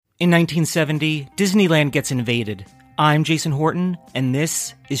In 1970, Disneyland gets invaded. I'm Jason Horton, and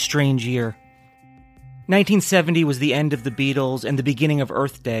this is Strange Year. 1970 was the end of the Beatles and the beginning of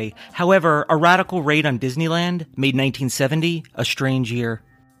Earth Day. However, a radical raid on Disneyland made 1970 a strange year.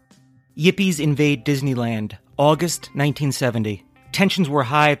 Yippies invade Disneyland, August 1970. Tensions were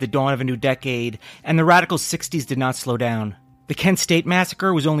high at the dawn of a new decade, and the radical 60s did not slow down. The Kent State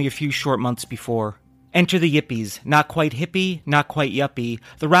Massacre was only a few short months before. Enter the Yippies, not quite hippie, not quite yuppie,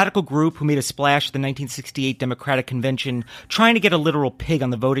 the radical group who made a splash at the 1968 Democratic Convention trying to get a literal pig on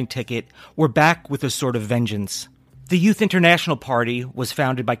the voting ticket, were back with a sort of vengeance. The Youth International Party was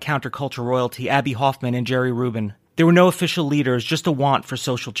founded by counterculture royalty Abbie Hoffman and Jerry Rubin. There were no official leaders, just a want for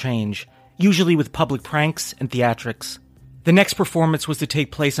social change, usually with public pranks and theatrics. The next performance was to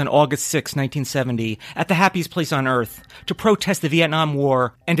take place on August 6, 1970, at the happiest place on Earth, to protest the Vietnam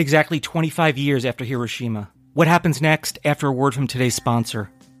War and exactly 25 years after Hiroshima. What happens next after a word from today's sponsor?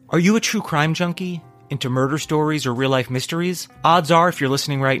 Are you a true crime junkie? Into murder stories or real-life mysteries? Odds are, if you're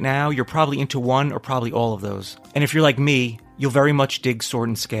listening right now, you're probably into one or probably all of those. And if you're like me, you'll very much dig Sword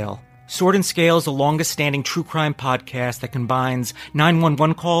and Scale. Sword and Scale is the longest-standing true crime podcast that combines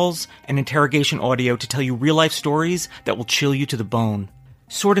 911 calls and interrogation audio to tell you real-life stories that will chill you to the bone.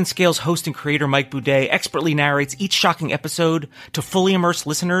 Sword and Scale's host and creator Mike Boudet expertly narrates each shocking episode to fully immerse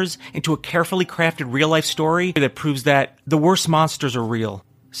listeners into a carefully crafted real-life story that proves that the worst monsters are real.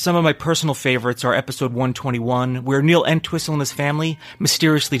 Some of my personal favorites are episode 121, where Neil Entwistle and his family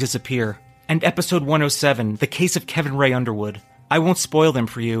mysteriously disappear, and episode 107, The Case of Kevin Ray Underwood. I won't spoil them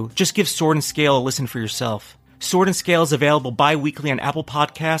for you, just give Sword and Scale a listen for yourself. Sword and Scale is available bi-weekly on Apple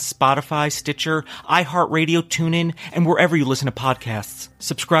Podcasts, Spotify, Stitcher, iHeartRadio, TuneIn, and wherever you listen to podcasts.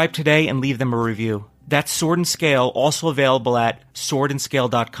 Subscribe today and leave them a review. That's Sword and Scale, also available at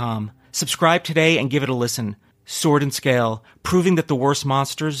swordandscale.com. Subscribe today and give it a listen. Sword and Scale, proving that the worst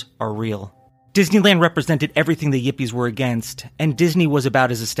monsters are real. Disneyland represented everything the Yippies were against, and Disney was about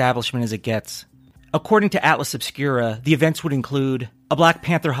as establishment as it gets. According to Atlas Obscura, the events would include a Black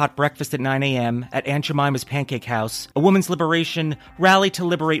Panther hot breakfast at 9 a.m. at Aunt Jemima's Pancake House, a women's liberation rally to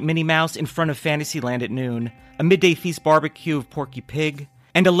liberate Minnie Mouse in front of Fantasyland at noon, a midday feast barbecue of Porky Pig,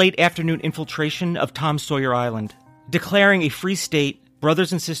 and a late afternoon infiltration of Tom Sawyer Island. Declaring a free state,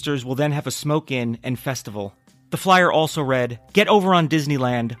 brothers and sisters will then have a smoke-in and festival. The flyer also read, "Get over on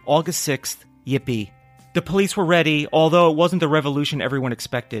Disneyland, August 6th, Yippee." The police were ready, although it wasn't the revolution everyone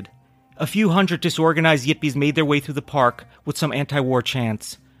expected. A few hundred disorganized Yippies made their way through the park with some anti-war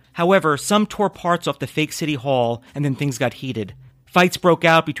chants. However, some tore parts off the fake city hall, and then things got heated. Fights broke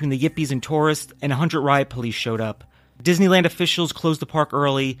out between the Yippies and tourists, and 100 riot police showed up. Disneyland officials closed the park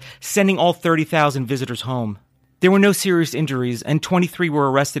early, sending all 30,000 visitors home. There were no serious injuries, and 23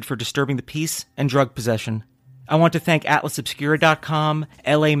 were arrested for disturbing the peace and drug possession. I want to thank AtlasObscura.com,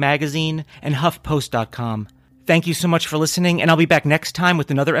 LA Magazine, and HuffPost.com. Thank you so much for listening, and I'll be back next time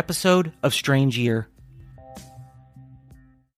with another episode of Strange Year.